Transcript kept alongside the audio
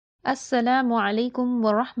Assalamu alaikum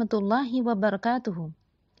wa rahmatullahi wa barakatuhu.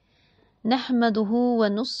 Nahmaduhu wa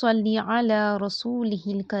nusalli ala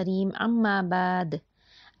rasulihil kareem amma ba'd.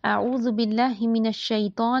 A'udhu billahi minash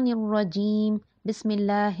shaitanir rajim.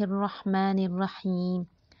 Bismillahir rahmanir rahim.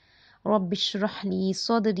 Rabbi shrah li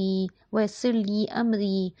sadri wa yassir li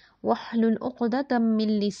amri wahlul 'uqdatam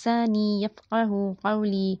min lisani yafqahu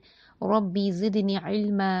qawli. Rabbi zidni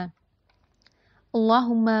ilma.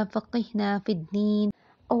 Allahumma faqihna fid din.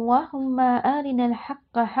 اللهم أرنا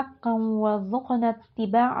الحق حقا وارزقنا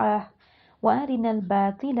اتباعه وأرنا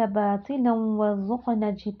الباطل باطلا وارزقنا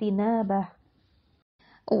اجتنابه.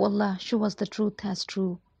 O Allah, show us the truth as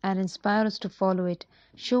true and inspire us to follow it.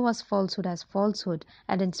 Show us falsehood as falsehood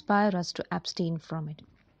and inspire us to abstain from it.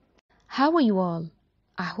 How are you all?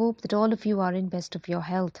 I hope that all of you are in best of your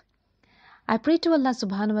health. I pray to Allah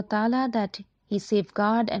subhanahu wa ta'ala that He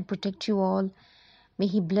safeguard and protect you all. May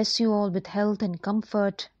He bless you all with health and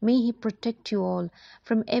comfort. May He protect you all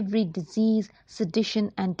from every disease,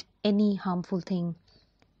 sedition and any harmful thing.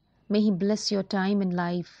 May He bless your time in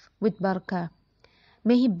life with barakah.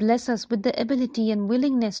 May He bless us with the ability and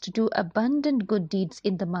willingness to do abundant good deeds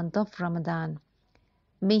in the month of Ramadan.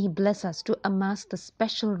 May He bless us to amass the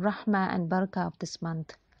special rahmah and barakah of this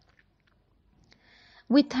month.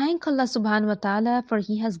 We thank Allah subhanahu wa ta'ala for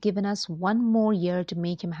He has given us one more year to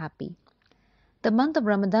make Him happy. The month of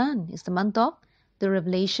Ramadan is the month of the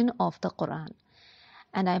revelation of the Quran.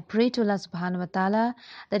 And I pray to Allah subhanahu wa ta'ala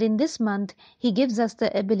that in this month He gives us the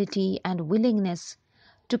ability and willingness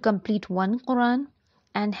to complete one Quran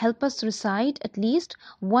and help us recite at least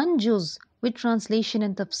one juz with translation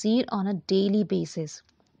and tafsir on a daily basis.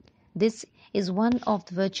 This is one of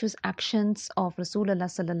the virtuous actions of Rasulullah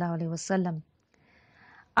sallallahu alaihi wasallam.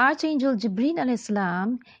 Archangel Jibreel alayhi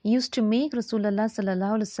salam used to make Rasulullah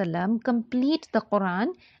sallallahu alaihi wasallam complete the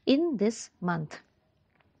Quran in this month.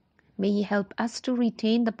 May He help us to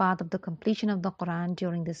retain the path of the completion of the Quran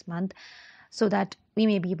during this month so that we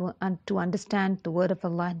may be able to understand the word of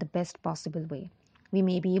Allah in the best possible way. We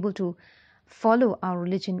may be able to follow our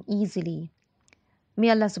religion easily. May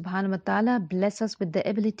Allah subhanahu wa ta'ala bless us with the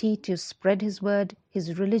ability to spread His word,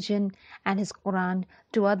 His religion and His Quran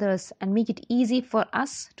to others and make it easy for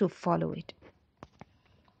us to follow it.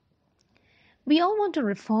 We all want to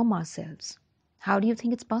reform ourselves. How do you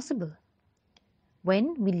think it's possible?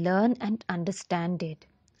 When we learn and understand it.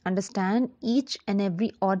 Understand each and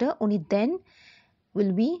every order, only then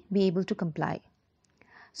will we be able to comply.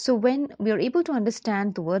 So when we are able to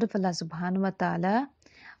understand the word of Allah subhanahu wa ta'ala,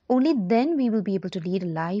 only then we will be able to lead a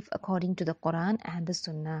life according to the Quran and the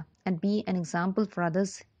Sunnah and be an example for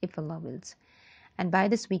others if Allah wills. And by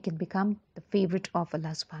this we can become the favorite of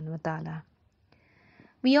Allah subhanahu wa ta'ala.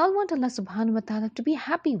 We all want Allah subhanahu wa ta'ala to be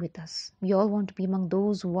happy with us. We all want to be among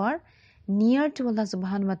those who are near to Allah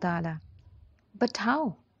subhanahu wa ta'ala. But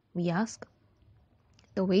how? We ask.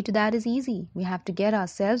 The way to that is easy. We have to get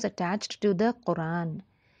ourselves attached to the Quran.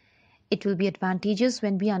 It will be advantageous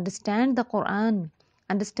when we understand the Quran,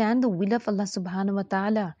 understand the will of Allah subhanahu wa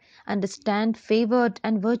ta'ala, understand favored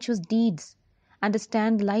and virtuous deeds,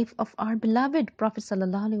 understand life of our beloved Prophet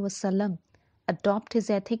sallallahu alaihi wasallam, adopt his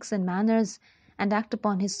ethics and manners and act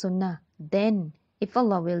upon his sunnah. Then, if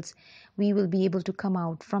Allah wills, we will be able to come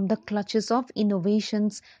out from the clutches of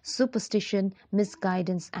innovations, superstition,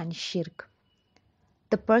 misguidance and shirk.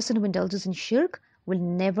 The person who indulges in shirk will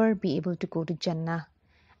never be able to go to Jannah.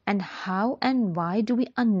 And how and why do we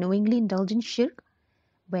unknowingly indulge in shirk?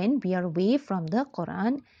 When we are away from the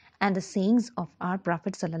Quran and the sayings of our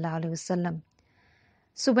Prophet sallallahu alaihi wasallam.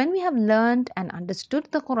 So when we have learned and understood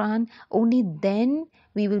the Quran, only then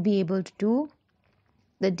we will be able to do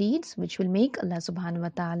the deeds which will make Allah subhanahu wa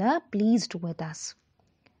ta'ala pleased with us.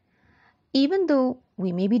 Even though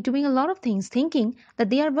we may be doing a lot of things thinking that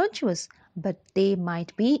they are virtuous, but they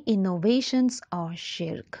might be innovations or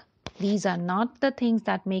shirk. These are not the things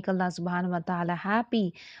that make Allah subhanahu wa ta'ala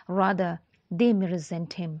happy. Rather, they may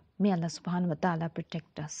resent Him. May Allah subhanahu wa ta'ala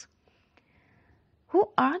protect us. Who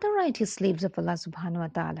are the righteous slaves of Allah subhanahu wa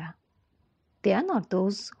ta'ala? They are not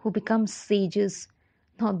those who become sages,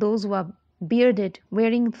 not those who are bearded,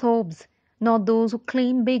 wearing thobes, not those who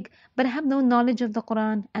claim big but have no knowledge of the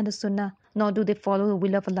Quran and the Sunnah, nor do they follow the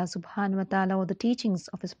will of Allah subhanahu wa ta'ala or the teachings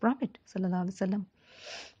of His Prophet sallallahu alaihi wasallam.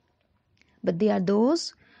 But they are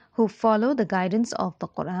those who follow the guidance of the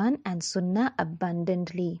Quran and Sunnah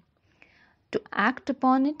abundantly. To act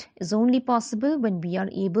upon it is only possible when we are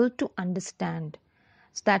able to understand.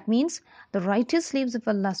 So that means the righteous slaves of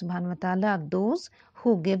Allah subhanahu wa ta'ala are those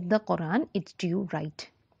who give the Quran its due right.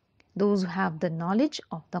 Those who have the knowledge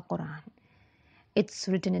of the Quran. It's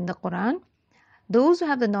written in the Quran. Those who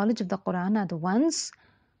have the knowledge of the Quran are the ones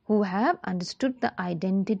who have understood the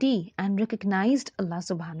identity and recognized Allah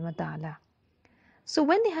subhanahu wa ta'ala. So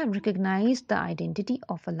when they have recognized the identity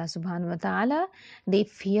of Allah subhanahu wa ta'ala, they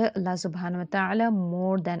fear Allah subhanahu wa ta'ala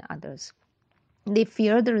more than others. They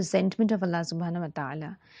fear the resentment of Allah subhanahu wa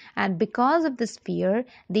ta'ala. And because of this fear,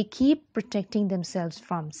 they keep protecting themselves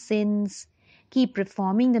from sins, keep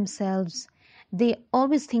reforming themselves. They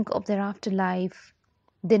always think of their afterlife.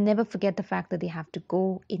 They never forget the fact that they have to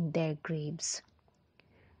go in their graves.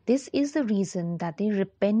 This is the reason that they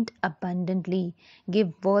repent abundantly,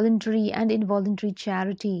 give voluntary and involuntary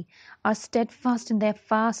charity, are steadfast in their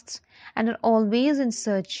fasts, and are always in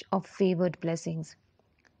search of favored blessings.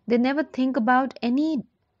 They never think about any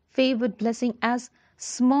favored blessing as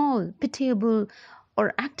small, pitiable,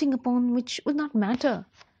 or acting upon which will not matter.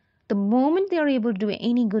 The moment they are able to do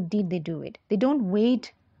any good deed, they do it. They don't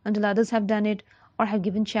wait until others have done it or have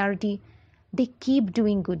given charity. They keep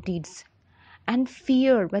doing good deeds and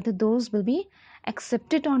fear whether those will be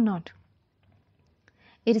accepted or not.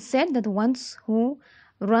 It is said that the ones who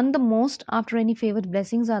run the most after any favored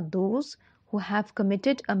blessings are those who have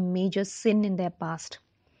committed a major sin in their past.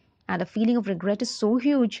 And a feeling of regret is so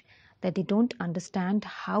huge that they don't understand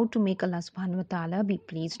how to make Allah subhanahu wa ta'ala be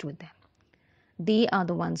pleased with them. They are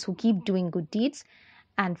the ones who keep doing good deeds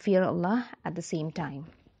and fear Allah at the same time.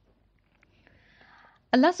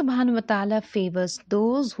 Allah subhanahu wa ta'ala favors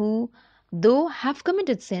those who, though have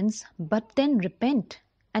committed sins, but then repent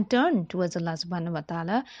and turn towards Allah subhanahu wa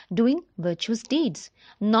ta'ala doing virtuous deeds.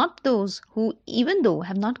 Not those who, even though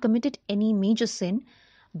have not committed any major sin,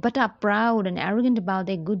 but are proud and arrogant about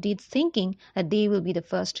their good deeds, thinking that they will be the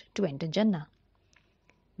first to enter Jannah.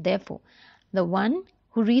 Therefore, the one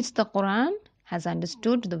who reads the Quran has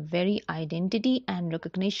understood the very identity and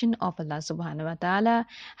recognition of Allah subhanahu wa ta'ala,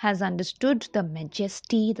 has understood the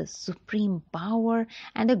majesty, the supreme power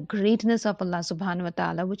and the greatness of Allah subhanahu wa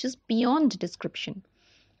ta'ala, which is beyond description.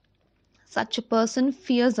 Such a person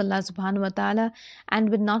fears Allah subhanahu wa ta'ala and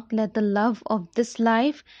will not let the love of this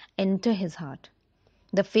life enter his heart.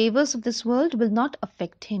 The favors of this world will not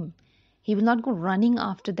affect him. He will not go running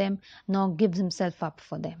after them, nor give himself up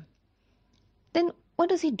for them. Then what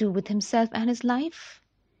does he do with himself and his life?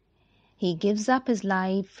 He gives up his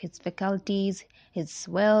life, his faculties, his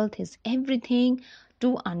wealth, his everything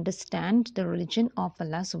to understand the religion of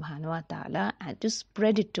Allah subhanahu wa ta'ala and to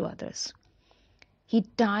spread it to others. He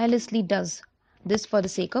tirelessly does this for the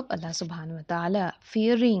sake of Allah subhanahu wa ta'ala,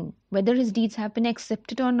 fearing whether his deeds have been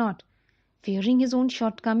accepted or not, fearing his own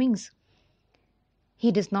shortcomings.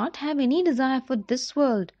 He does not have any desire for this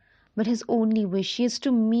world, but his only wish is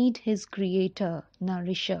to meet his creator,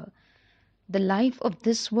 nourisher. The life of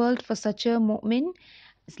this world for such a mu'min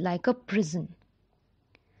is like a prison.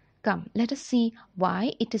 Come, let us see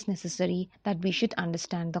why it is necessary that we should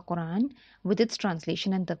understand the Quran with its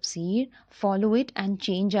translation and tafsir, follow it and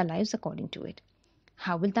change our lives according to it.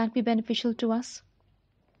 How will that be beneficial to us?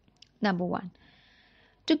 Number 1.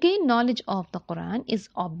 To gain knowledge of the Quran is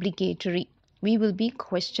obligatory. We will be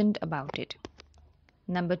questioned about it.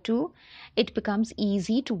 Number 2, it becomes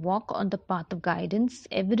easy to walk on the path of guidance,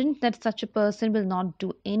 evident that such a person will not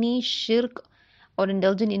do any shirk or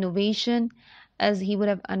indulge in innovation, as he would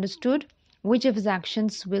have understood which of his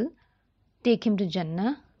actions will take him to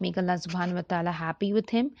Jannah, make Allah subhanahu wa ta'ala happy with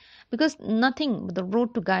him, because nothing but the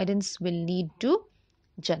road to guidance will lead to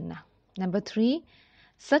Jannah. Number 3,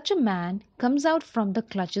 such a man comes out from the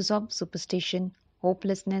clutches of superstition,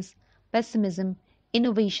 hopelessness, pessimism,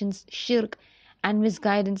 innovations, shirk, and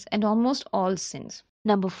misguidance, and almost all sins.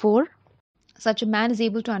 Number 4, such a man is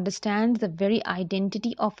able to understand the very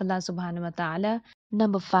identity of Allah subhanahu wa ta'ala.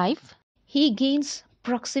 Number 5, he gains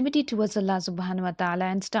proximity towards Allah subhanahu wa ta'ala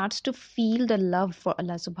and starts to feel the love for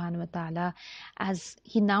Allah subhanahu wa ta'ala as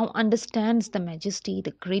he now understands the majesty,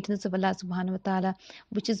 the greatness of Allah subhanahu wa ta'ala,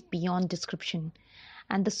 which is beyond description,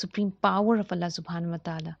 and the supreme power of Allah subhanahu wa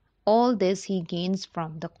ta'ala. All this he gains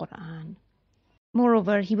from the Quran.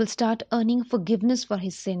 Moreover, he will start earning forgiveness for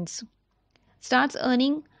his sins, starts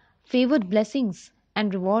earning favored blessings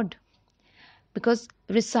and reward, because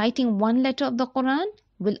reciting one letter of the Quran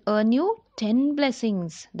will earn you 10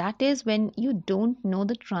 blessings. That is when you don't know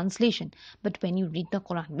the translation, but when you read the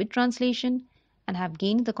Quran with translation and have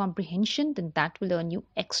gained the comprehension, then that will earn you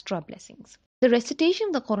extra blessings. The recitation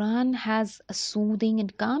of the Quran has a soothing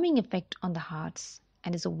and calming effect on the hearts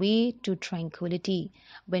and is a way to tranquility.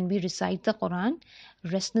 When we recite the Quran,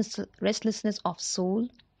 restlessness of soul,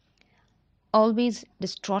 always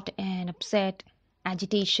distraught and upset,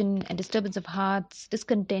 agitation and disturbance of hearts,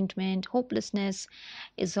 discontentment, hopelessness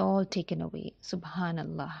is all taken away.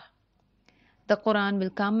 Subhanallah. The Quran will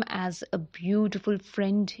come as a beautiful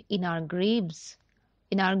friend in our graves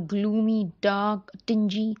in our gloomy, dark,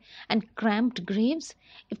 dingy, and cramped graves,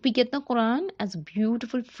 if we get the Quran as a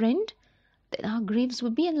beautiful friend, then our graves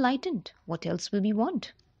will be enlightened. What else will we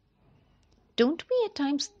want? Don't we at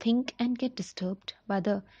times think and get disturbed by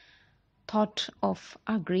the thought of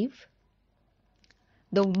our grave?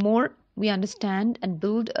 The more we understand and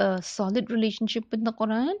build a solid relationship with the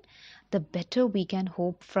Quran, the better we can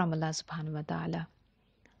hope from Allah subhanahu wa ta'ala.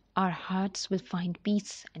 Our hearts will find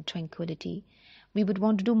peace and tranquility. We would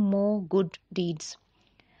want to do more good deeds.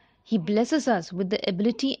 He blesses us with the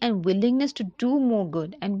ability and willingness to do more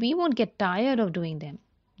good, and we won't get tired of doing them.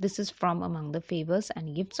 This is from among the favors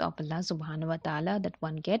and gifts of Allah subhanahu wa ta'ala, that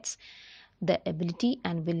one gets the ability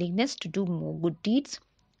and willingness to do more good deeds,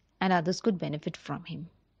 and others could benefit from him.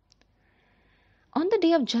 On the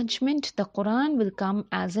day of judgment, the Quran will come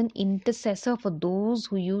as an intercessor for those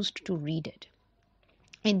who used to read it.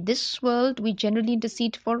 In this world, we generally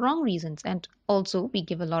intercede for wrong reasons, and also we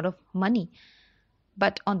give a lot of money.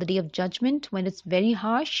 But on the day of judgment, when it's very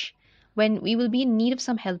harsh, when we will be in need of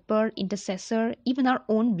some helper, intercessor, even our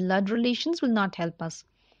own blood relations will not help us.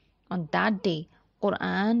 On that day,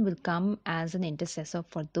 Quran will come as an intercessor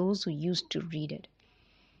for those who used to read it.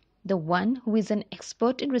 The one who is an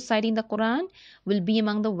expert in reciting the Quran will be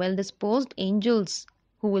among the well-disposed angels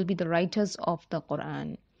who will be the writers of the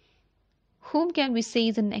Quran. Whom can we say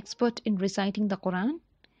is an expert in reciting the Quran?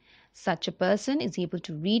 Such a person is able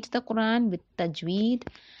to read the Quran with tajweed,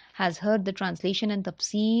 has heard the translation and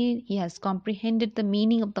tafsir, he has comprehended the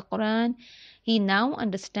meaning of the Quran, he now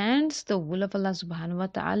understands the will of Allah subhanahu wa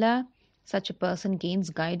ta'ala. Such a person gains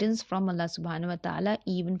guidance from Allah subhanahu wa ta'ala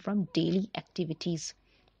even from daily activities.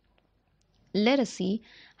 Let us see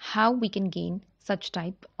how we can gain such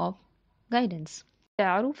type of guidance.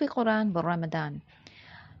 Ta'aruf Quran by Ramadan.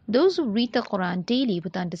 Those who read the Quran daily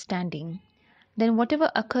with understanding, then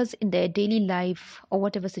whatever occurs in their daily life or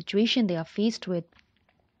whatever situation they are faced with,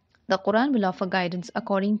 the Quran will offer guidance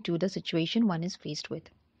according to the situation one is faced with.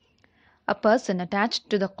 A person attached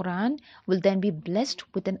to the Quran will then be blessed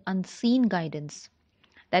with an unseen guidance.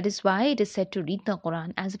 That is why it is said to read the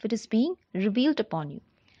Quran as if it is being revealed upon you.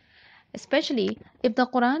 Especially if the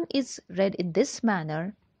Quran is read in this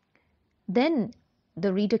manner, then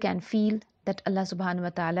the reader can feel that Allah subhanahu wa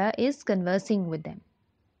ta'ala is conversing with them.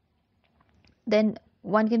 Then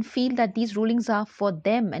one can feel that these rulings are for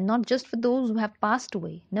them and not just for those who have passed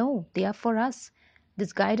away. No, they are for us.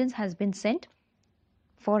 This guidance has been sent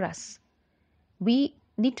for us. We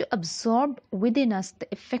need to absorb within us the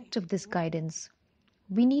effect of this guidance.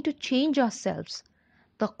 We need to change ourselves.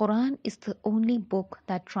 The Quran is the only book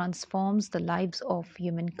that transforms the lives of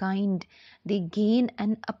humankind. They gain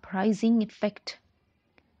an uprising effect.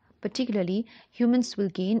 Particularly, humans will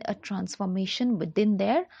gain a transformation within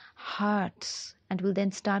their hearts and will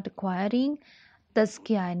then start acquiring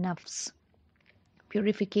tazkiyah-e-nafs,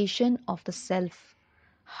 purification of the self.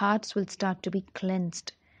 Hearts will start to be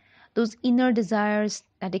cleansed. Those inner desires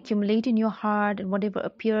that accumulate in your heart and whatever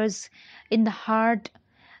appears in the heart,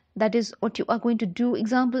 that is what you are going to do.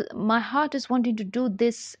 Example, my heart is wanting to do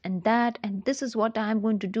this and that, and this is what I am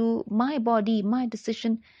going to do. My body, my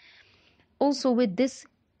decision. Also with this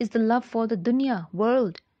is the love for the dunya,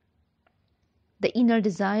 world. The inner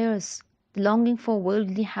desires, the longing for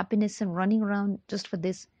worldly happiness and running around just for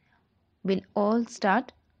this will all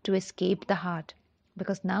start to escape the heart,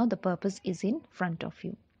 because now the purpose is in front of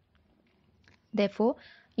you. Therefore,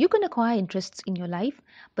 you can acquire interests in your life,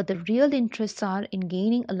 but the real interests are in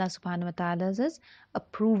gaining Allah subhanahu wa ta'ala's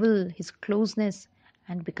approval, His closeness,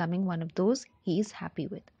 and becoming one of those He is happy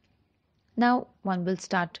with. Now one will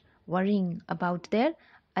start worrying about their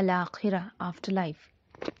al-akhirah, afterlife.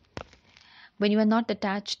 When you are not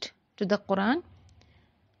attached to the Quran,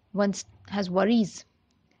 one has worries.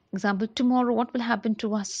 Example, tomorrow what will happen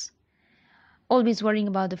to us? Always worrying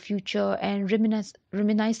about the future and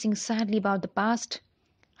reminiscing sadly about the past.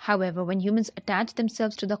 However, when humans attach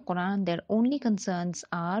themselves to the Quran, their only concerns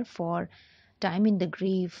are for time in the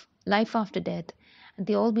grave, life after death, and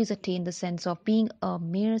they always attain the sense of being a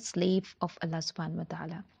mere slave of Allah subhanahu wa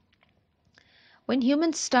ta'ala. When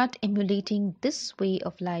humans start emulating this way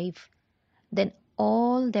of life, then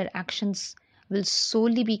all their actions will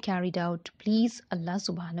solely be carried out to please Allah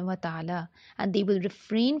subhanahu wa ta'ala, and they will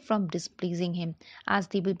refrain from displeasing Him, as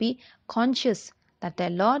they will be conscious that their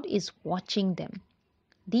Lord is watching them.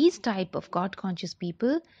 These type of God-conscious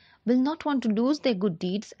people will not want to lose their good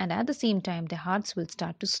deeds, and at the same time their hearts will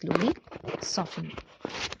start to slowly soften.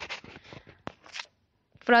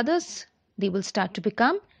 For others, they will start to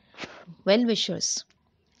become well-wishers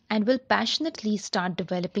and will passionately start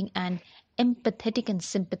developing an empathetic and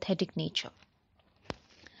sympathetic nature.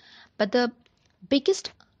 But the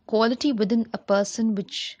Biggest quality within a person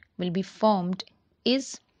which will be formed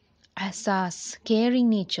is asas, caring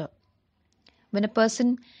nature. When a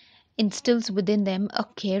person instills within them a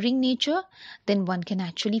caring nature, then one can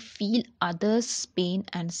actually feel others' pain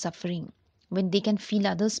and suffering. When they can feel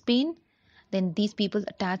others' pain, then these people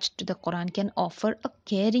attached to the Quran can offer a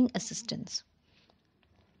caring assistance.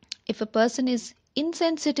 If a person is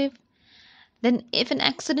insensitive, then if an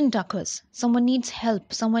accident occurs, someone needs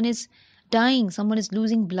help, someone is dying, someone is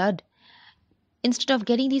losing blood, instead of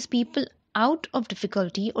getting these people out of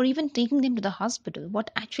difficulty or even taking them to the hospital,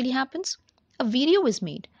 what actually happens? A video is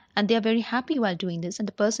made and they are very happy while doing this, and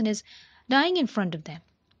the person is dying in front of them.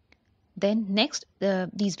 Then, next,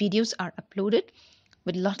 these videos are uploaded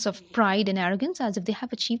with lots of pride and arrogance as if they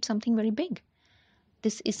have achieved something very big.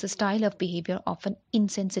 This is the style of behavior of an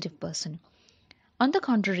insensitive person. On the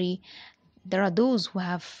contrary, there are those who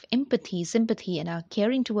have empathy, sympathy, and are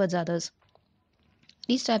caring towards others.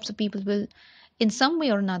 These types of people will, in some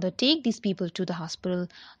way or another, take these people to the hospital.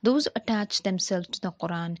 Those who attach themselves to the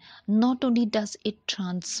Quran, not only does it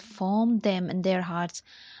transform them and their hearts,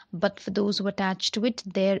 but for those who attach to it,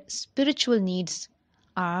 their spiritual needs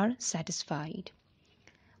are satisfied.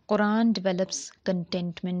 Quran develops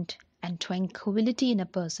contentment and tranquility in a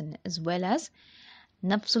person, as well as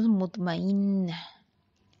nafsul mutmain.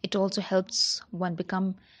 It also helps one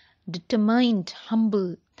become determined,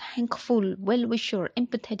 humble, thankful, well wisher,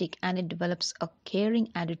 empathetic, and it develops a caring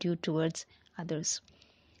attitude towards others.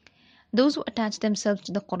 Those who attach themselves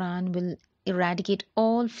to the Quran will eradicate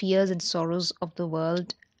all fears and sorrows of the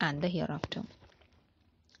world and the hereafter.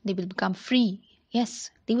 They will become free. Yes,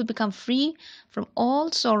 they will become free from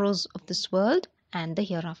all sorrows of this world and the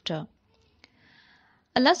hereafter.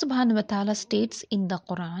 Allah subhanahu wa ta'ala states in the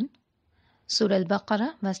Quran, Surah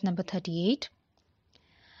Al-Baqarah, verse number 38,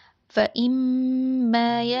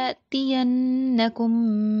 فَإِمَّا يَأْتِيَنَّكُم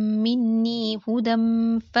مِّنِّي هُدًى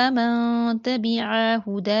فَمَن تَبِعَ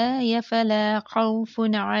هُدَايَ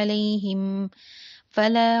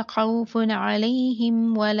فلا خوف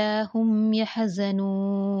عليهم ولا هم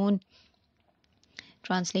يحزنون.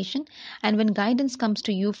 Translation: And when guidance comes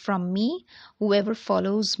to you from me, whoever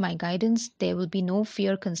follows my guidance, there will be no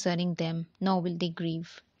fear concerning them, nor will they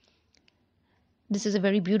grieve. This is a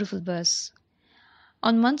very beautiful verse.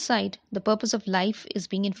 On one side, the purpose of life is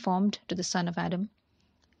being informed to the son of Adam.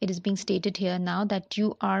 It is being stated here now that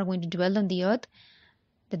you are going to dwell on the earth,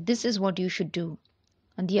 that this is what you should do.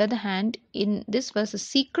 On the other hand, in this verse, the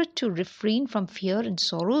secret to refrain from fear and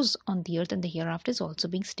sorrows on the earth and the hereafter is also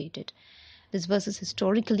being stated. This verse is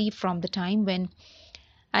historically from the time when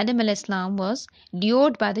Adam al-Islam was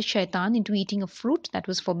lured by the shaitan into eating a fruit that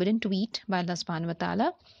was forbidden to eat by Allah subhanahu wa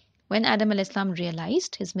ta'ala. When Adam al-Islam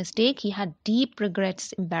realized his mistake, he had deep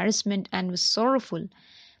regrets, embarrassment, and was sorrowful.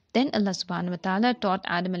 Then Allah subhanahu wa ta'ala taught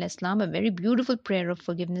Adam al-Islam a very beautiful prayer of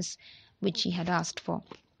forgiveness which he had asked for.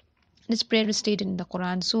 This prayer is stated in the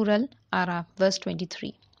Quran, Surah Al-Araf, verse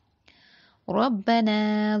 23.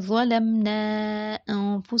 رَبَّنَا ظَلَمْنَا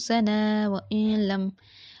أَنفُسَنَا وَإِن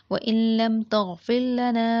لَّمْ تَغْفِرْ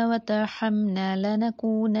لَنَا وَتَرْحَمْنَا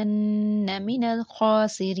لَنَكُونَنَّ مِنَ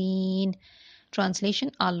الْخَاسِرِينَ.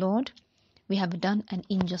 Translation: Our Lord, we have done an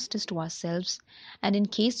injustice to ourselves, and in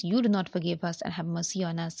case you do not forgive us and have mercy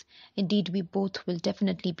on us, indeed we both will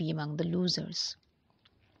definitely be among the losers.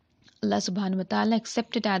 Allah subhanahu wa ta'ala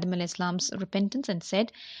accepted Adam al-Islam's repentance and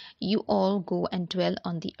said, you all go and dwell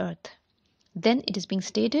on the earth. Then it is being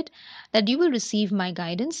stated that you will receive my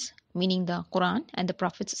guidance, meaning the Quran and the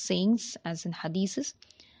Prophet's sayings as in hadiths.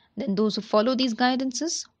 Then those who follow these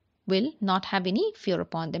guidances will not have any fear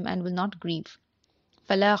upon them and will not grieve.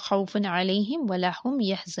 فَلَا خَوْفٌ عَلَيْهِمْ وَلَا هُمْ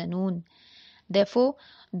يَحْزَنُونَ. Therefore,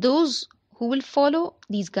 those who will follow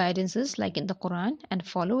these guidances like in the Quran and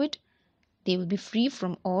follow it, they will be free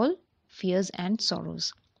from all fears and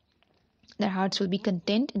sorrows. Their hearts will be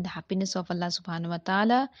content in the happiness of Allah subhanahu wa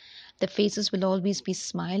ta'ala. Their faces will always be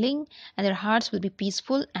smiling and their hearts will be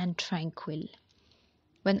peaceful and tranquil.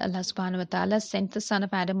 When Allah subhanahu wa ta'ala sent the son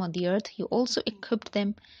of Adam on the earth, he also equipped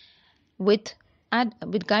them with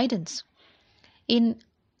guidance. In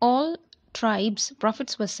all tribes,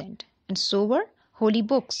 prophets were sent, and so were holy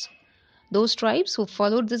books. Those tribes who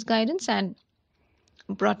followed this guidance and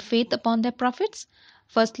brought faith upon their prophets,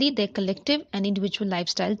 firstly, their collective and individual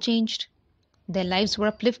lifestyle changed. Their lives were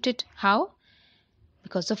uplifted. How?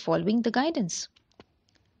 Because of following the guidance.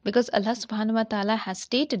 Because Allah subhanahu wa ta'ala has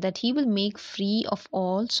stated that He will make free of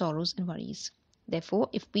all sorrows and worries. Therefore,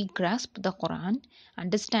 if we grasp the Quran,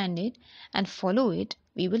 understand it, and follow it,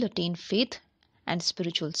 we will attain faith and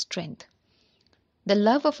spiritual strength. The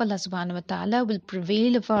love of Allah subhanahu wa ta'ala will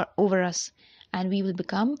prevail over us, and we will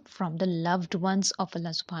become from the loved ones of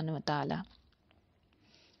Allah subhanahu wa ta'ala.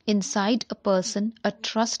 Inside a person, a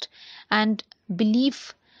trust and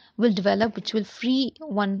belief will develop which will free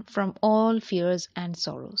one from all fears and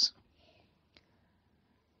sorrows.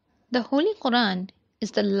 The Holy Quran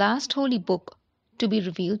is the last holy book to be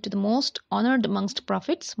revealed to the most honored amongst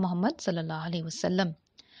prophets, Muhammad sallallahu alaihi wasallam.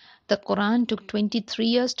 The Quran took 23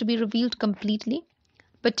 years to be revealed completely.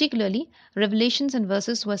 Particularly, revelations and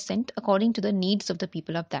verses were sent according to the needs of the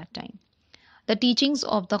people of that time. The teachings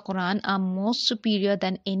of the Quran are more superior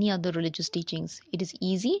than any other religious teachings. It is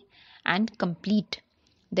easy and complete.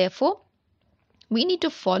 Therefore, we need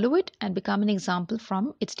to follow it and become an example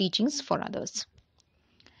from its teachings for others.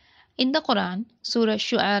 In the Quran, Surah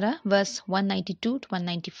Shu'ara, verse 192 to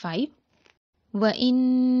 195,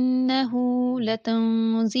 وَإِنَّهُ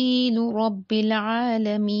لَتَنزِيلُ رَبِّ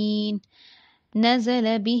الْعَالَمِينَ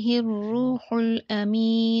نزل به الروح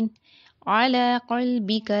الأمين على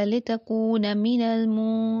قلبك لتكون من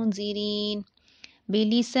المنذرين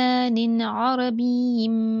بلسان عربي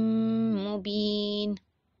مبين.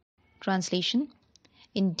 Translation: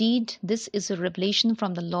 Indeed, this is a revelation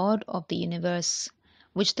from the Lord of the universe,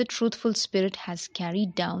 which the truthful Spirit has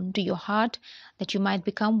carried down to your heart, that you might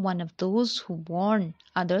become one of those who warn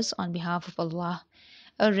others on behalf of Allah.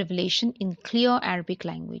 A revelation in clear Arabic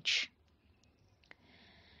language.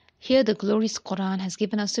 Here the glorious Quran has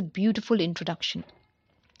given us a beautiful introduction.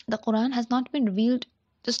 The Quran has not been revealed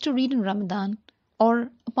just to read in Ramadan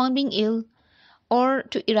or upon being ill or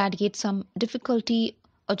to eradicate some difficulty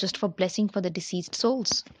or just for blessing for the deceased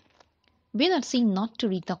souls. We are not saying not to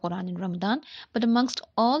read the Quran in Ramadan, but amongst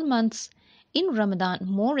all months in Ramadan,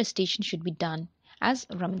 more recitation should be done, as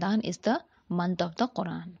Ramadan is the month of the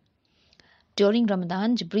Quran. During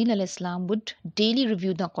Ramadan, Jibreel alayhi salam would daily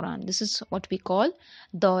review the Quran. This is what we call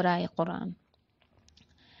Dawra Quran.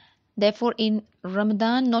 Therefore, in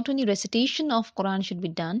Ramadan, not only recitation of Quran should be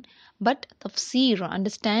done, but tafsir or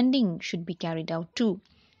understanding should be carried out too.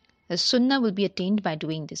 The Sunnah will be attained by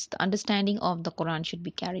doing this. The understanding of the Quran should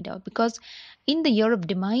be carried out, because in the year of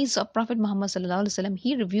demise of Prophet Muhammad sallallahu alaihi wasallam,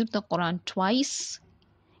 he reviewed the Quran twice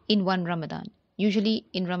in one Ramadan. Usually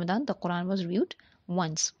in Ramadan, the Quran was reviewed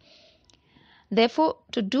once. Therefore,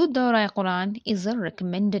 to do Dawra Quran is a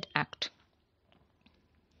recommended act.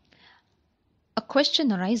 A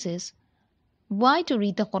question arises, why to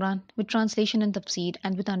read the Quran with translation and tafsir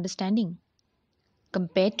and with understanding?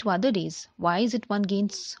 Compared to other days, why is it one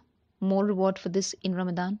gains more reward for this in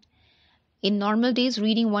Ramadan? In normal days,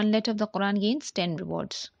 reading one letter of the Quran gains 10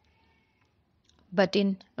 rewards. But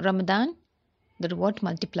in Ramadan, the reward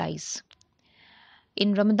multiplies.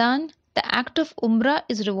 In Ramadan, the act of Umrah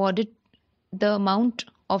is rewarded the amount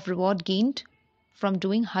of reward gained from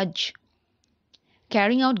doing Hajj.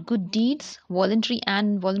 Carrying out good deeds, voluntary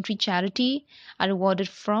and involuntary charity, are rewarded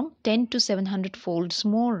from 10 to 700 folds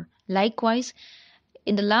more. Likewise,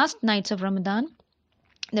 in the last nights of Ramadan,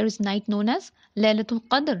 there is night known as Laylatul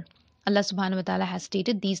Qadr. Allah subhanahu wa ta'ala has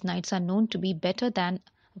stated these nights are known to be better than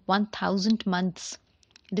 1000 months.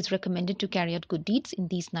 It is recommended to carry out good deeds in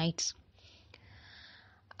these nights.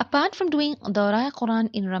 Apart from doing Dawra Quran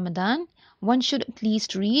in Ramadan, one should at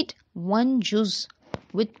least read one juz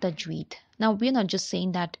with tajweed. Now, we are not just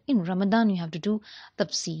saying that in Ramadan you have to do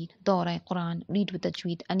tafsir, Dawra Quran, read with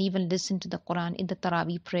tajweed, and even listen to the Quran in the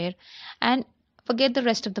Taraweeh prayer and forget the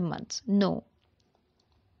rest of the months. No.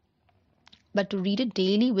 But to read it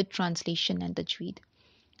daily with translation and tajweed.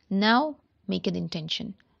 Now, make an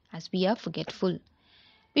intention, as we are forgetful.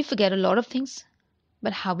 We forget a lot of things.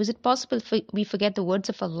 But how is it possible we forget the words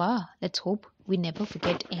of Allah? Let's hope we never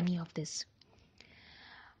forget any of this.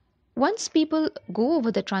 Once people go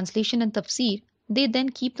over the translation and tafsir, they then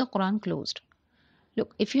keep the Quran closed.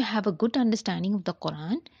 Look, if you have a good understanding of the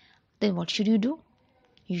Quran, then what should you do?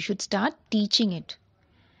 You should start teaching it.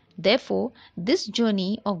 Therefore, this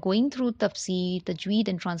journey of going through tafsir, tajweed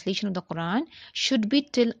and translation of the Quran should be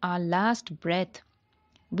till our last breath.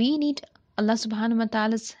 We need Allah subhanahu wa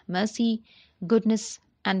ta'ala's mercy, goodness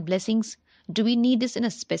and blessings. Do we need this in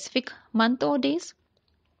a specific month or days?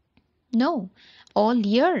 No, all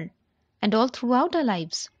year and all throughout our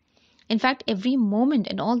lives. In fact, every moment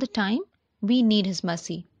and all the time, we need His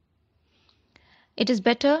mercy. It is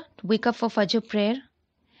better to wake up for Fajr prayer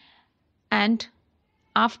and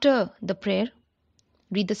after the prayer,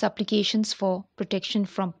 read the supplications for protection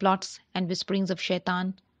from plots and whisperings of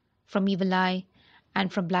shaitan, from evil eye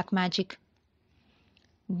and from black magic.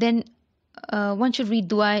 Then one should read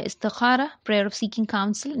dua istikhara, prayer of seeking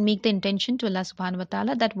counsel, and make the intention to Allah subhanahu wa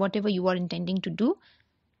ta'ala that whatever you are intending to do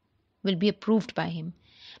will be approved by Him.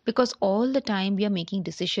 Because all the time we are making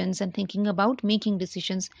decisions and thinking about making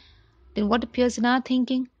decisions, then what appears in our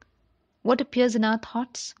thinking? What appears in our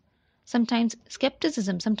thoughts? Sometimes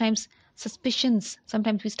skepticism, sometimes suspicions,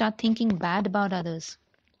 sometimes we start thinking bad about others.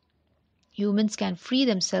 Humans can free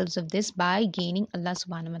themselves of this by gaining Allah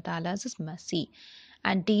subhanahu wa ta'ala's mercy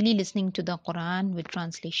and daily listening to the Quran with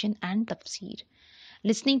translation and tafsir.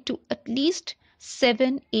 Listening to at least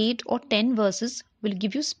 7, 8, or 10 verses will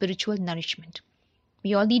give you spiritual nourishment.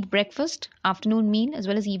 We all eat breakfast, afternoon meal, as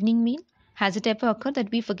well as evening meal. Has it ever occurred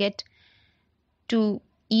that we forget to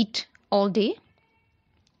eat all day?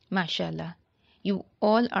 MashaAllah. You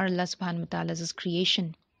all are Allah subhanahu wa ta'ala's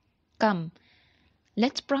creation. Come,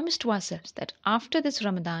 let's promise to ourselves that after this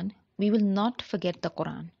Ramadan, we will not forget the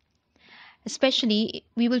Quran. Especially,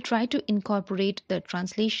 we will try to incorporate the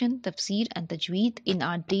translation, tafsir, and tajweed in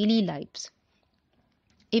our daily lives.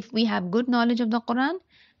 If we have good knowledge of the Quran,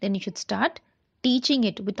 then you should start teaching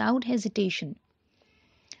it without hesitation.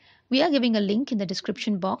 We are giving a link in the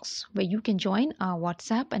description box where you can join our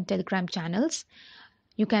WhatsApp and Telegram channels.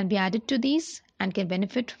 You can be added to these and can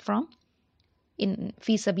benefit from in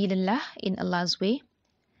fi sabilillah, in Allah's way,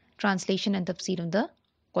 translation and tafsir of the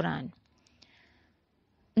Quran.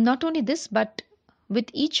 Not only this, but with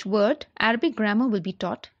each word, Arabic grammar will be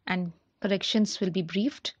taught and corrections will be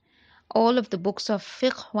briefed. All of the books of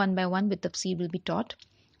fiqh one by one with tafsir will be taught.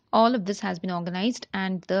 All of this has been organized,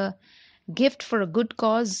 and the gift for a good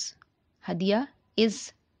cause, Hadiya,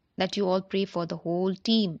 is that you all pray for the whole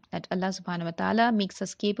team, that Allah subhanahu wa ta'ala makes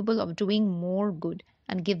us capable of doing more good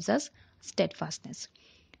and gives us steadfastness.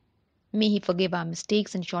 May He forgive our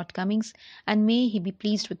mistakes and shortcomings, and may He be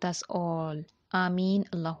pleased with us all. Ameen,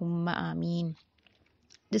 Allahumma Ameen.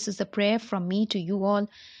 This is a prayer from me to you all.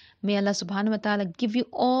 May Allah subhanahu wa ta'ala give you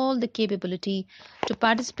all the capability to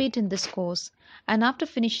participate in this course, and after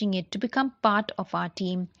finishing it, to become part of our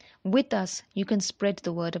team. With us, you can spread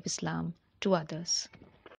the word of Islam to others.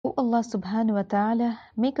 O Allah subhanahu wa ta'ala,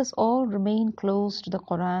 make us all remain close to the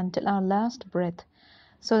Quran till our last breath,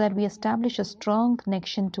 so that we establish a strong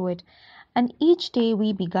connection to it, and each day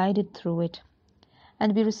we be guided through it,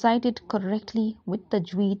 and we recite it correctly with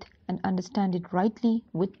tajweed and understand it rightly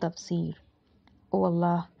with tafsir. O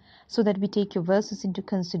Allah, so that we take your verses into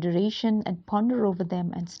consideration and ponder over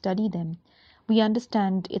them and study them. We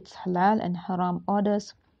understand its halal and haram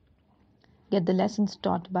orders, get the lessons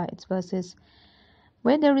taught by its verses.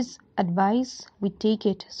 Where there is advice, we take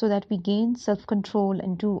it so that we gain self-control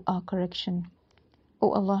and do our correction.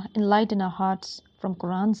 O Allah, enlighten our hearts from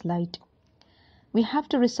Quran's light. We have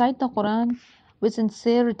to recite the Quran with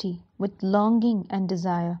sincerity, with longing and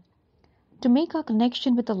desire. To make our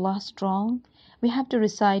connection with Allah strong, we have to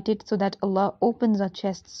recite it so that Allah opens our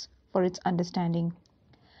chests for its understanding.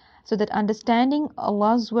 So that understanding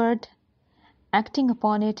Allah's word, acting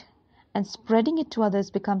upon it, and spreading it to others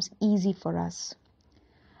becomes easy for us.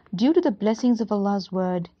 Due to the blessings of Allah's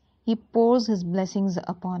word, He pours His blessings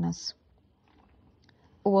upon us.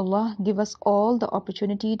 O Allah, give us all the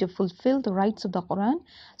opportunity to fulfill the rights of the Quran,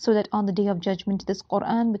 so that on the Day of Judgment this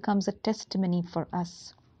Quran becomes a testimony for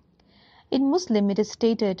us. In Muslim it is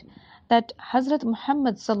stated that Hazrat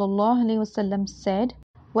Muhammad sallallahu alaihi wasallam said,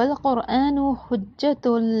 وَالْقُرْآنُ حُجَّةٌ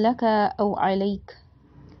لَكَ أَوْ عَلَيْكَ.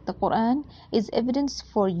 The Quran is evidence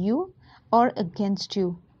for you or against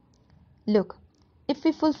you. Look, if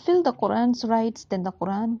we fulfill the Quran's rights, then the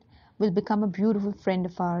Quran will become a beautiful friend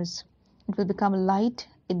of ours. It will become a light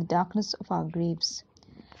in the darkness of our graves.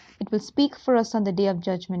 It will speak for us on the Day of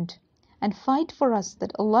Judgment and fight for us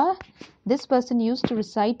that Allah, this person used to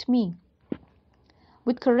recite me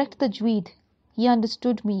with correct tajweed. He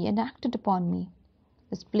understood me and acted upon me.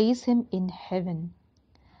 Let's place him in heaven.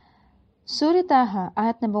 Surah Taha,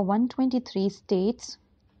 ayat number 123 states,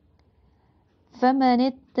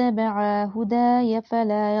 فَمَنِ اتَّبَعَ هُدَايَ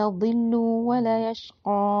فَلَا يَضِلُّ وَلَا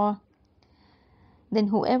يَشْقَى. Then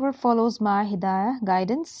whoever follows my hidayah,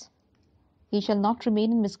 guidance, he shall not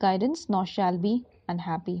remain in misguidance, nor shall be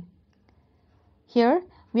unhappy. Here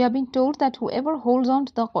we are being told that whoever holds on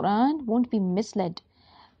to the Quran won't be misled,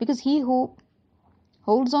 because he who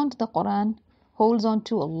holds on to the Quran holds on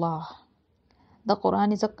to Allah. The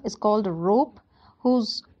Quran is called a rope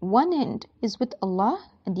whose one end is with Allah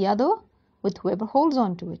and the other with whoever holds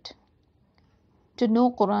on to it. To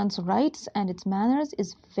know Quran's rights and its manners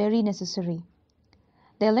is very necessary.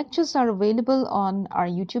 Their lectures are available on our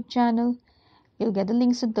YouTube channel. You'll get the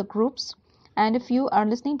links in the groups. And if you are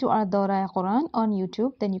listening to our Dawra Quran on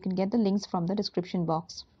YouTube, then you can get the links from the description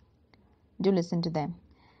box. Do listen to them.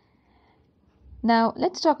 Now,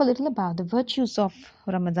 let's talk a little about the virtues of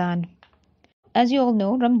Ramadan. As you all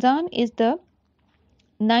know, Ramadan is the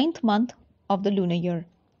 9th month of the lunar year.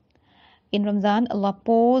 In Ramadan, Allah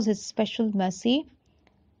pours His special mercy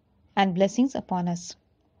and blessings upon us.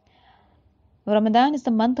 Ramadan is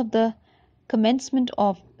the month of the commencement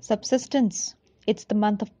of subsistence. It's the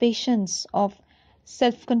month of patience, of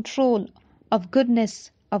self control, of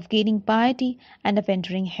goodness, of gaining piety, and of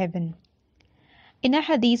entering heaven. In a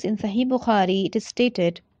hadith in Sahih Bukhari, it is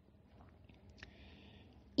stated,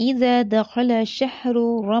 إذا دخل شهر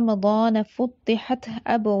رمضان فتحت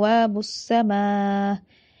أبواب السماء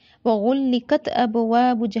وغلقت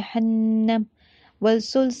أبواب جهنم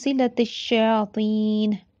وسلسلة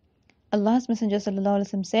الشياطين. Allah's Messenger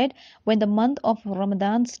ﷺ said, when the month of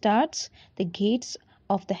Ramadan starts, the gates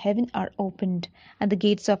of the heaven are opened, and the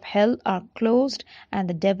gates of hell are closed, and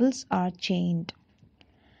the devils are chained.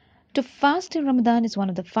 To fast in Ramadan is one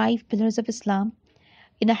of the 5 pillars of Islam.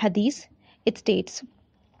 In a hadith, it states,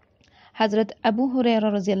 Hazrat Abu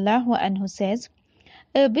Hurairah radiallahu anhu says,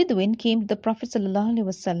 a Bedouin came to the Prophet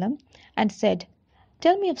ﷺ and said,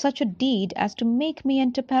 tell me of such a deed as to make me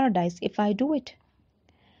enter paradise if I do it.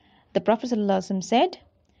 The Prophet ﷺ said,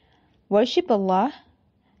 worship Allah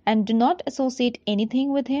and do not associate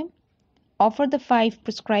anything with Him, offer the 5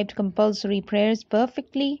 prescribed compulsory prayers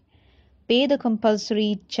perfectly, pay the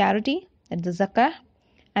compulsory charity, that is the zakah,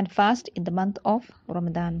 and fast in the month of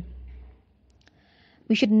Ramadan.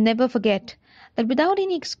 We should never forget that without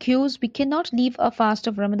any excuse we cannot leave a fast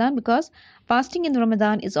of Ramadan, because fasting in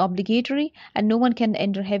Ramadan is obligatory and no one can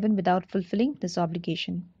enter heaven without fulfilling this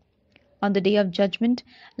obligation. On the day of judgment,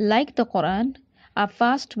 like the Quran, our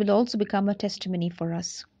fast will also become a testimony for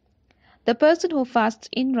us. The person who fasts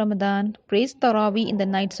in Ramadan, prays Taraweeh in the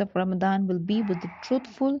nights of Ramadan, will be with the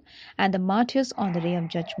truthful and the martyrs on the day of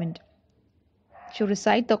judgment. To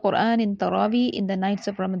recite the Quran in Taraweeh in the nights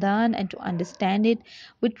of Ramadan and to understand it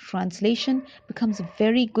with translation becomes a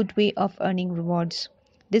very good way of earning rewards.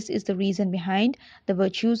 This is the reason behind the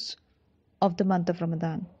virtues of the month of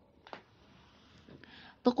Ramadan.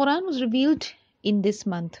 The Quran was revealed in this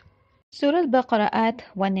month. Surah Al-Baqarah at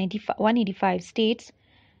 185 states,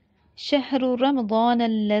 شهر رمضان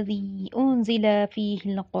الذي أنزل فيه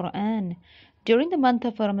القرآن. During the month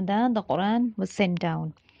of Ramadan, the Quran was sent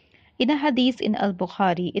down. In a hadith in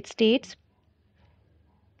Al-Bukhari, it states,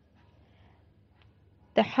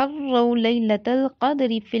 تحروا ليلة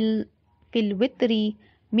القدر في الوتر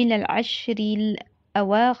من العشر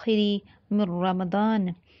الأواخر من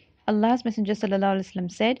رمضان. Allah's Messenger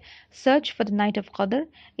ﷺ said, search for the night of Qadr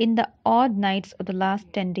in the odd nights of the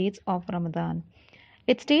last 10 days of Ramadan.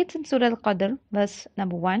 It states in Surah Al-Qadr, verse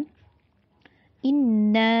number 1,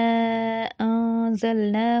 إِنَّا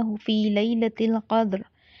أَنزَلْنَاهُ فِي لَيْلَةِ الْقَدْرِ.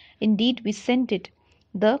 Indeed, we sent it,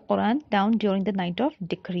 the Quran, down during the night of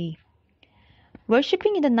decree.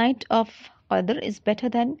 Worshipping in the night of Qadr is better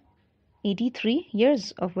than 83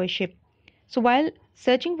 years of worship. So while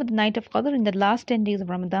searching for the night of Qadr in the last 10 days of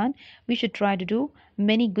Ramadan, we should try to do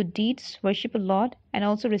many good deeds, worship a lot, and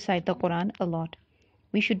also recite the Quran a lot.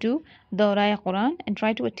 We should do the Raya Quran and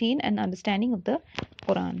try to attain an understanding of the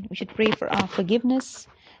Quran. We should pray for our forgiveness,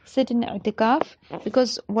 sit in i'tikaf,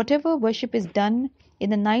 because whatever worship is done in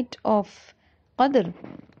the night of Qadr,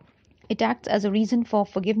 it acts as a reason for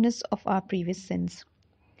forgiveness of our previous sins.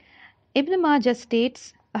 Ibn Majah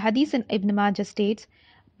states, a hadith in Ibn Majah states,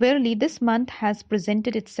 verily this month has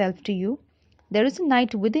presented itself to you. There is a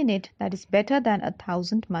night within it that is better than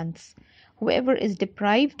 1,000 months. Whoever is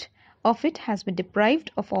deprived of it has been deprived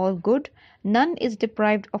of all good. None is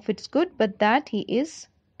deprived of its good but that he is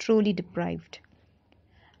truly deprived.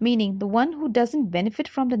 Meaning, the one who doesn't benefit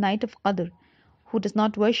from the night of Qadr, who does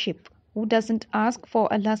not worship, who doesn't ask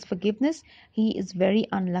for Allah's forgiveness, he is very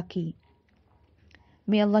unlucky.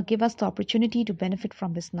 May Allah give us the opportunity to benefit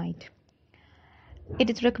from this night. It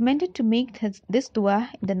is recommended to make this dua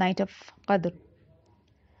in the night of Qadr.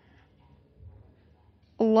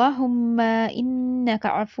 Allahumma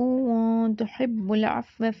innaka afuun tuhibbul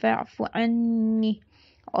afwa fa'fu anni.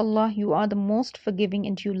 Allah, you are the most forgiving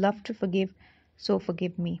and you love to forgive, so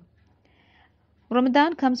forgive me.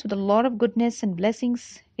 Ramadan comes with a lot of goodness and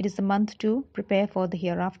blessings. It is the month to prepare for the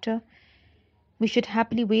hereafter. We should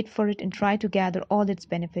happily wait for it and try to gather all its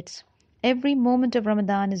benefits. Every moment of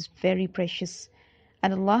Ramadan is very precious,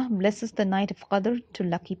 and Allah blesses the night of Qadr to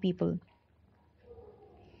lucky people.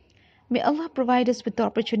 May Allah provide us with the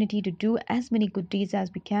opportunity to do as many good deeds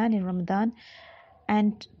as we can in Ramadan,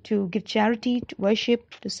 and to give charity, to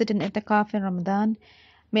worship, to sit in i'tikaf in Ramadan.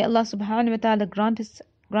 May Allah subhanahu wa ta'ala grant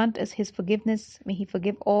us His forgiveness. May He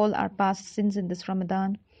forgive all our past sins in this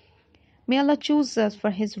Ramadan. May Allah choose us for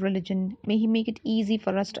His religion. May He make it easy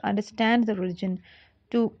for us to understand the religion,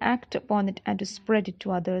 to act upon it and to spread it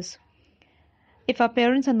to others. If our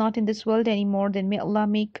parents are not in this world anymore, then may Allah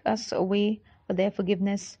make us a way for their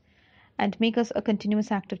forgiveness. and make us a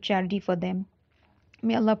continuous act of charity for them.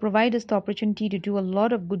 May Allah provide us the opportunity to do a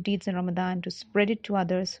lot of good deeds in Ramadan, to spread it to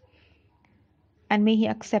others, and may He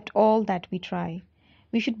accept all that we try.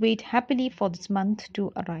 We should wait happily for this month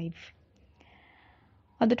to arrive.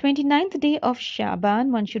 On the 29th day of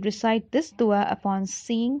Sha'ban, one should recite this dua upon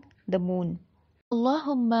seeing the moon.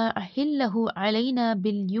 اللهم أحله علينا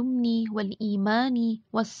باليمن والإيمان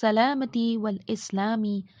والسلامة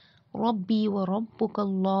والإسلام ربي وربك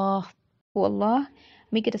الله. O Allah,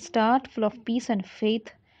 make it a start full of peace and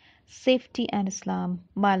faith, safety and Islam.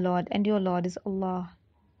 My Lord and your Lord is Allah.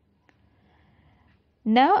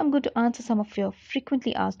 Now I'm going to answer some of your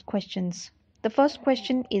frequently asked questions. The first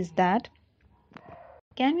question is that,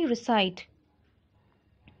 can we recite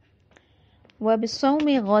وَبِصَوْمِ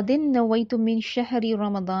غَدٍ نَوَيْتُ مِنْ شَهْرِ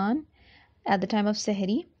رَمَضَانَ at the time of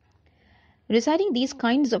Sahri? Reciting these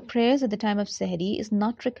kinds of prayers at the time of Sahri is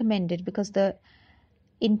not recommended because the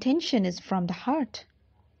intention is from the heart.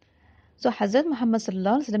 So Hazrat Muhammad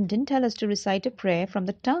didn't tell us to recite a prayer from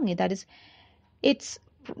the tongue. That is, it's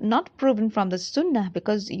not proven from the Sunnah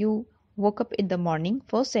because you woke up in the morning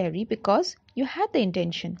for Sahri because you had the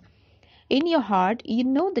intention. In your heart, you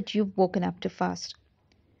know that you've woken up to fast.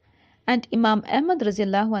 And Imam Ahmad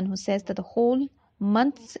Raziallahu anhu says that the whole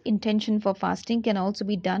month's intention for fasting can also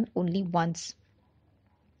be done only once.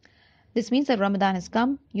 This means that Ramadan has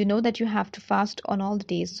come, you know that you have to fast on all the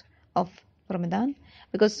days of Ramadan,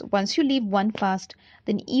 because once you leave one fast,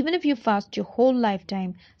 then even if you fast your whole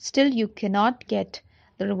lifetime, still you cannot get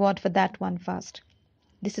the reward for that one fast.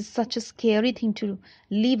 This is such a scary thing, to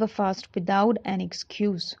leave a fast without an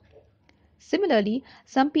excuse. Similarly,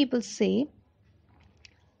 some people say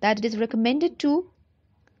that it is recommended to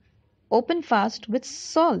open fast with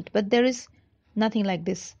salt, but there is nothing like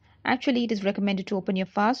this. Actually, it is recommended to open your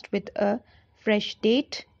fast with a fresh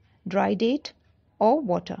date, dry date, or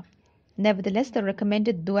water. Nevertheless, the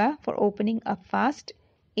recommended dua for opening a fast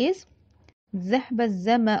is ذهب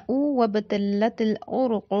الظمأ وبطلت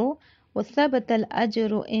العرق وثبت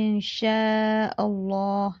الأجر إن شاء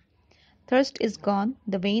الله. Thirst is gone,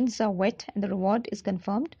 the veins are wet, and the reward is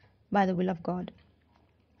confirmed by the will of God.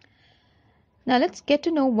 Now let's get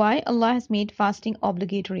to know why Allah has made fasting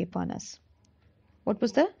obligatory upon us. What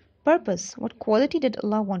was the purpose? What quality did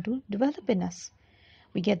Allah want to develop in us?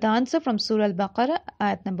 We get the answer from Surah Al-Baqarah,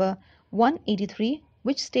 ayat number 183,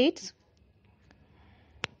 which states,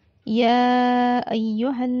 يا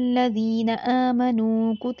أيها الذين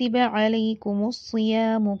آمنوا كتب عليكم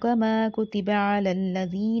الصيام كما كتب على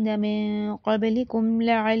الذين من قبلكم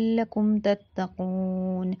لعلكم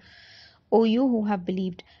تتقون. O you who have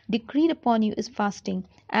believed, decreed upon you is fasting,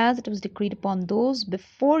 as it was decreed upon those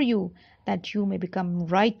before you, that you may become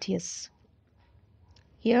righteous.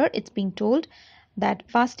 Here it's being told that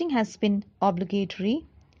fasting has been obligatory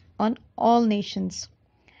on all nations.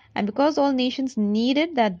 And because all nations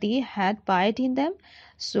needed that they had piety in them,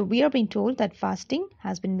 so we are being told that fasting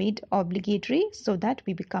has been made obligatory so that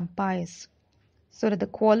we become pious, so that the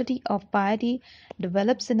quality of piety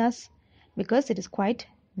develops in us, because it is quite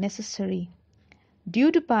necessary.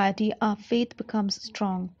 Due to piety, our faith becomes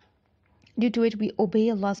strong. Due to it, we obey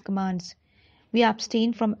Allah's commands. We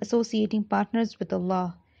abstain from associating partners with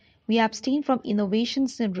Allah. We abstain from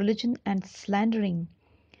innovations in religion and slandering.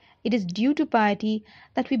 It is due to piety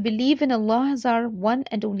that we believe in Allah as our one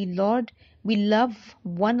and only Lord. We love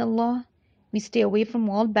one Allah. We stay away from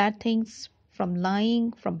all bad things, from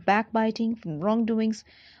lying, from backbiting, from wrongdoings.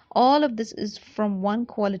 All of this is from one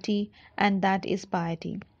quality, and that is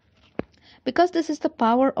piety. Because this is the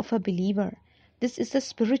power of a believer. This is the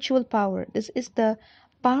spiritual power. This is the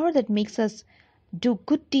power that makes us do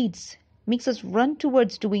good deeds, makes us run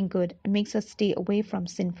towards doing good, and makes us stay away from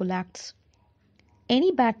sinful acts.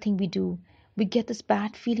 Any bad thing we do, we get this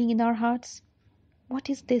bad feeling in our hearts. What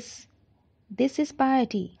is this? This is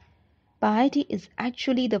piety. Piety is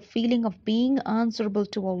actually the feeling of being answerable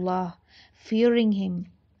to Allah, fearing Him.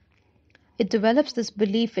 It develops this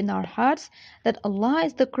belief in our hearts that Allah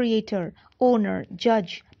is the creator, owner,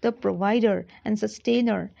 judge, the provider and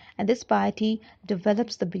sustainer, and this piety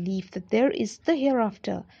develops the belief that there is the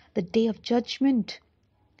hereafter, the day of judgment.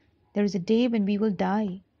 There is a day when we will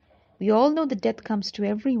die. We all know that death comes to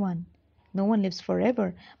everyone. No one lives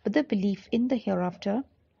forever, but the belief in the hereafter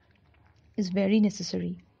is very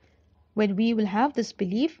necessary. When we will have this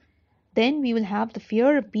belief, then we will have the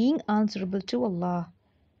fear of being answerable to Allah,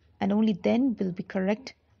 and only then will we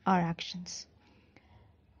correct our actions.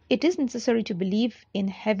 It is necessary to believe in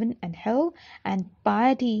heaven and hell, and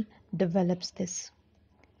piety develops this.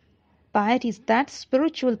 Piety is that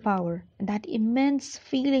spiritual power, that immense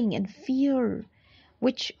feeling and fear,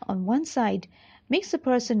 which on one side makes a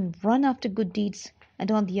person run after good deeds,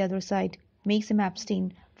 and on the other side, makes him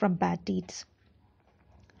abstain from bad deeds.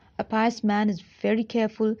 A pious man is very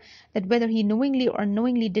careful that whether he knowingly or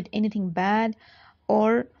unknowingly did anything bad,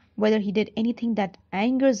 or whether he did anything that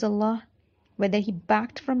angers Allah, whether he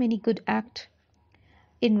backed from any good act.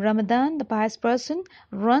 In Ramadan, the pious person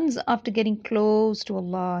runs after getting close to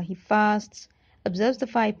Allah. He fasts, observes the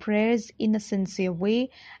five prayers in a sincere way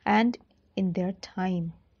and in their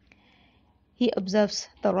time. He observes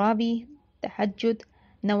Tarawih, Tahajjud,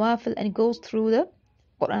 Nawafil, and goes through the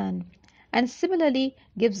Quran. And similarly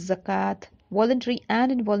gives zakat, voluntary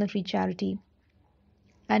and involuntary charity,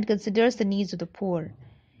 and considers the needs of the poor.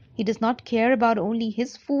 He does not care about only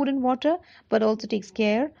his food and water, but also takes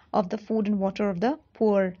care of the food and water of the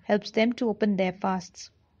poor, helps them to open their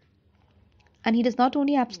fasts. And he does not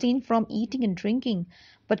only abstain from eating and drinking,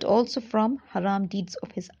 but also from haram deeds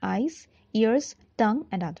of his eyes, ears, tongue,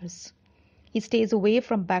 and others. He stays away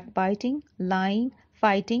from backbiting, lying,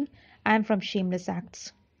 fighting, and from shameless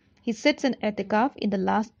acts. He sits in i'tikaf in the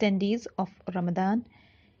last 10 days of Ramadan.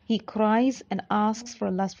 He cries and asks for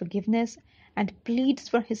Allah's forgiveness and pleads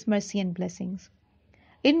for His mercy and blessings.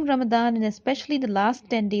 In Ramadan, and especially the last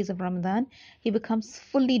 10 days of Ramadan, he becomes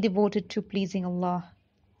fully devoted to pleasing Allah.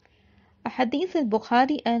 A hadith in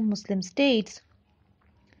Bukhari and Muslim states,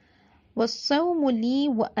 وَالصَّوْمُ لِي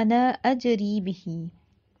وَأَنَا أَجْرِي بِهِ.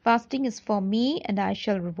 Fasting is for me and I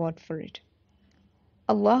shall reward for it.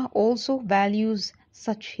 Allah also values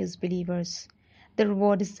such His believers. The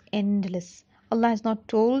reward is endless. Allah has not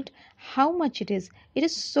told how much it is. It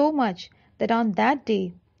is so much that on that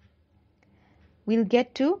day we'll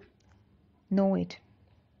get to know it.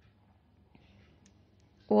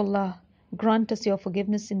 O Allah, grant us your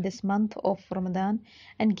forgiveness in this month of Ramadan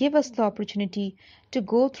and give us the opportunity to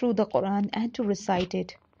go through the Quran and to recite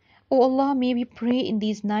it. O Allah, may we pray in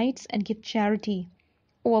these nights and give charity.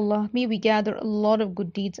 O Allah, may we gather a lot of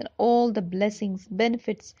good deeds and all the blessings,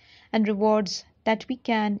 benefits, and rewards that we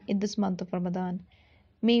can in this month of Ramadan.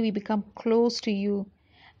 May we become close to you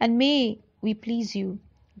and may we please you.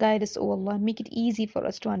 Guide us, O Allah, and make it easy for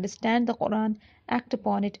us to understand the Quran, act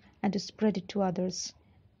upon it, and to spread it to others.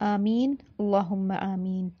 Ameen. Allahumma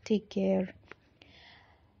ameen. Take care.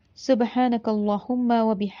 سبحانك اللهم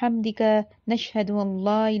وبحمدك نشهد أن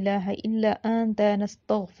لا إله إلا أنت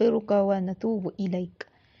نستغفرك ونتوب إليك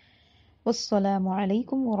والسلام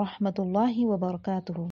عليكم ورحمة الله وبركاته.